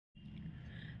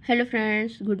Hello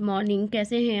friends, good morning.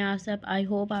 कैसे हैं आप सब? आई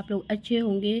होप आप लोग अच्छे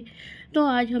होंगे। तो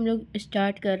आज हम लोग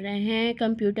स्टार्ट कर रहे हैं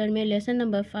कंप्यूटर में लेसन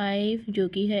नंबर 5 जो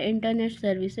कि है इंटरनेट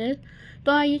सर्विसेज।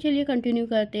 तो आइए चलिए कंटिन्यू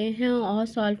करते हैं और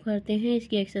सॉल्व करते हैं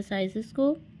इसकी एक्सरसाइजेस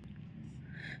को।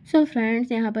 सो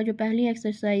फ्रेंड्स, यहाँ पर जो पहली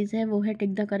एक्सरसाइज है वो है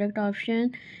टिक द करेक्ट ऑप्शन,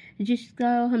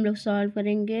 जिसका हम लोग सॉल्व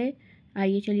करेंगे।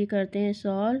 आइए चलिए करते हैं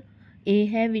सॉल्व। ए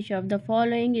है which of the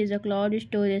following is a cloud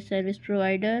storage service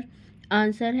provider.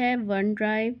 Answer है वन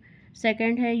ड्राइव।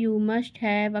 सेकेंड है you must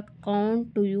have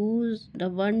account to use the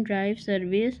one drive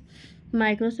service.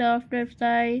 Microsoft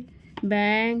website,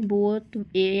 bank, both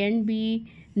A and B,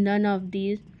 none of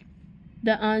this. The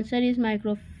answer is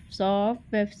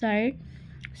Microsoft website.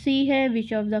 सी है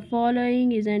which of the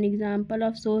following is an example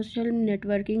of social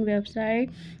networking website.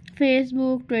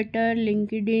 Facebook, Twitter,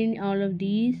 LinkedIn, all of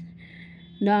these.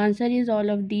 The answer is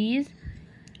all of these.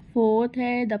 Fourth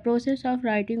है the process of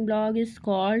writing blog is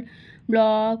called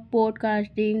blog,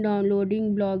 podcasting,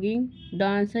 downloading, blogging. The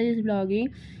answer is blogging.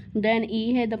 Then ई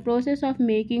है the process of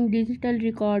making digital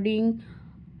recording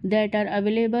that are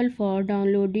available for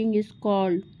downloading is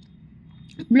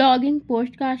called blogging,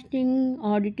 podcasting,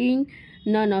 auditing,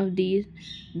 none of these.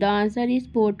 The answer is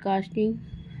podcasting.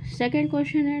 Second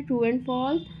question है true and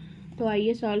false. तो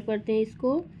आइए solve करते हैं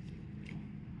इसको।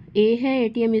 ए है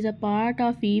ATM is a part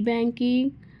of E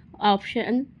banking.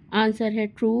 Option answer है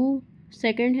true.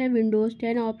 Second है Windows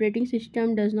 10 operating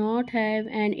system does not have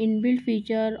an inbuilt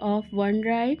feature of one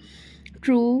drive.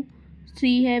 True.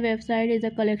 सी है website is a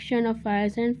collection of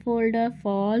files and folder.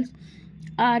 False.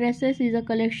 RSS is a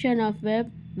collection of web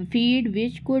feed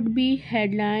which could be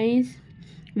headlines,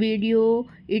 video,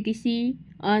 etc.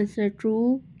 Answer true.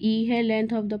 E है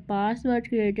length of the password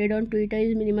created on Twitter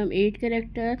is minimum 8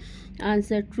 character.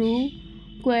 Answer true.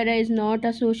 Quora is not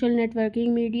a social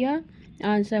networking media.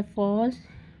 Answer false.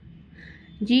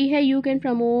 G है you can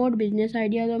promote business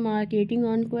ideas or marketing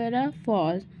on Quora.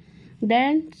 False.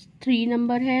 Then 3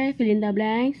 number है fill in the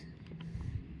blanks.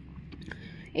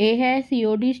 ए है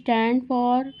COD stand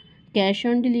for cash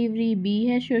on delivery. B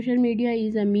है social media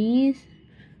is a means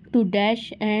to dash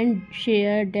and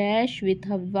share dash with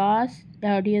a vast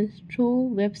audience through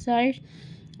website.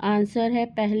 Answer है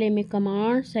पहले में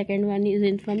command, second one is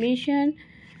information.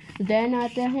 Then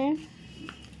आता है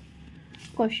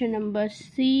question number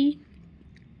C.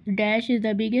 Dash is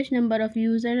the biggest number of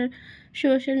user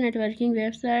social networking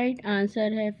website.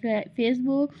 Answer है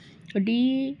Facebook.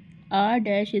 D R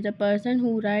dash is a person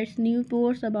who writes new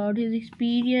posts about his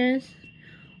experience,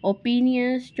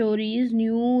 opinions, stories,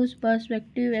 news,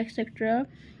 perspective, etc.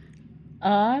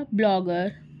 A blogger.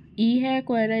 E है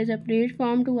Quora is a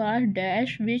platform to ask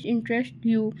dash which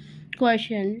interests you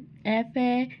question. F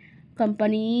है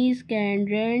companies can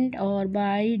rent or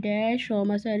buy dash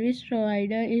from a service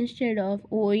provider instead of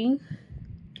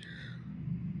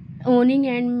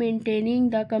owning and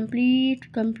maintaining the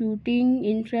complete computing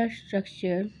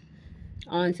infrastructure.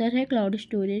 Answer है cloud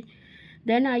storage.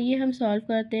 Then आइए हम solve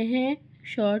करते हैं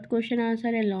short question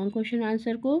answer and long question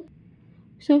answer को।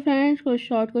 So friends,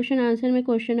 short question answer में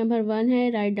question number 1 है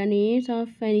right the names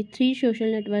of any 3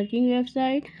 social networking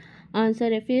website.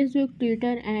 Answer है Facebook,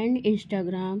 Twitter and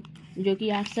Instagram, जो कि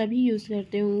आप सभी यूज़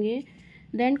करते होंगे।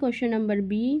 Then question number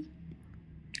B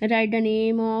right the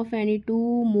name of any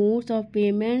 2 modes of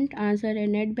payment. Answer है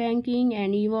net banking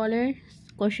and e wallet.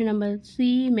 Question number C,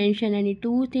 mention any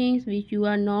 2 things which you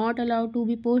are not allowed to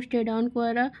be posted on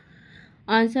Quora.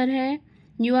 Answer है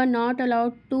you are not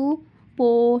allowed to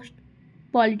post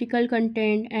political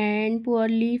content and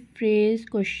poorly phrased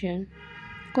question.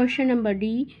 Question number D,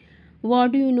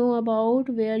 what do you know about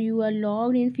where you are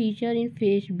logged in feature in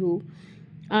Facebook?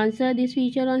 Answer, this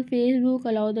feature on Facebook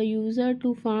allow the user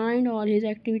to find all his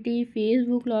activity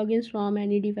Facebook logins from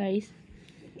any device.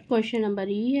 Question number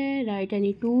ई है right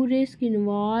any 2 risk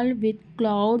involve with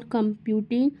cloud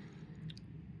computing.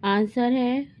 Answer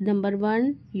है number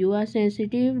 1 you are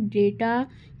sensitive data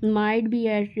might be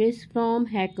at risk from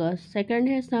hackers. Second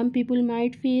है some people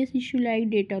might face issue like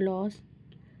data loss.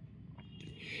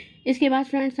 इसके बाद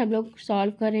friends हम लोग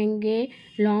solve करेंगे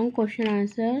long question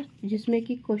answer, जिसमें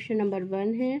कि question number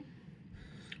 1 है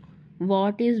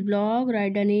what is blog,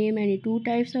 right the name any 2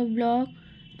 types of blog.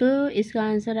 तो इसका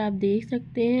आंसर आप देख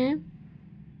सकते हैं।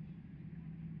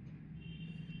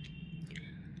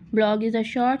 Blog is a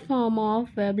short form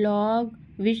of weblog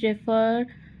which refer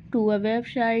to a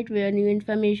website where new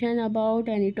information about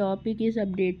any topic is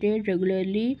updated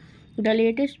regularly. The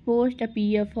latest post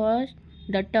appear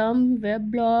first. The term web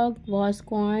blog was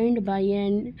coined bye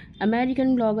an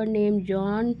American blogger name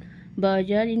John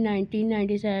Berger in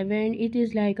 1997. It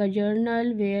is like a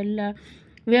journal where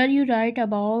where you write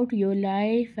about your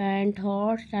life and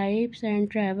thoughts, types and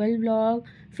travel blog,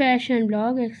 fashion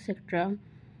blog, etc.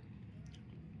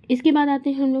 इसके बाद आते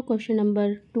हैं हम लोग question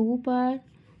number 2 पर।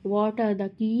 What are the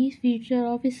key feature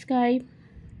of Skype?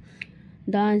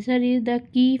 The answer is the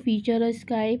key feature of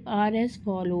Skype are as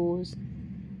follows.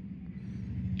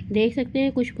 देख सकते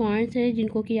हैं कुछ पॉइंट्स हैं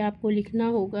जिनको कि आपको लिखना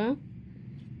होगा।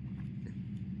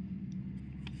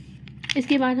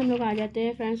 इसके बाद हम लोग आ जाते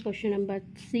हैं फ्रेंड्स क्वेश्चन नंबर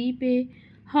 3 पे।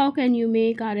 How can you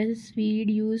make RSS feed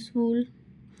useful?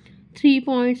 3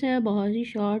 points है, बहुत ही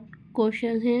शॉर्ट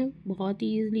क्वेश्चन हैं, बहुत ही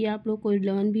ईजिली आप लोग को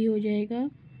लर्न भी हो जाएगा।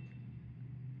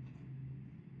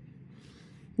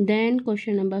 Then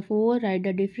question number 4, right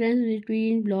the difference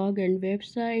between blog and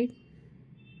website.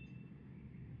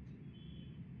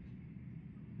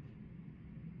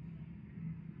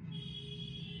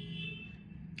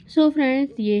 So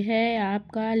friends, ये है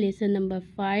आपका लेसन नंबर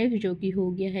 5 जो कि हो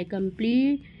गया है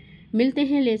कंप्लीट। मिलते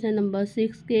हैं लेसन नंबर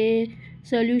 6 के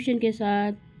सॉल्यूशन के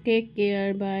साथ। Take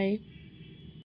care, bye.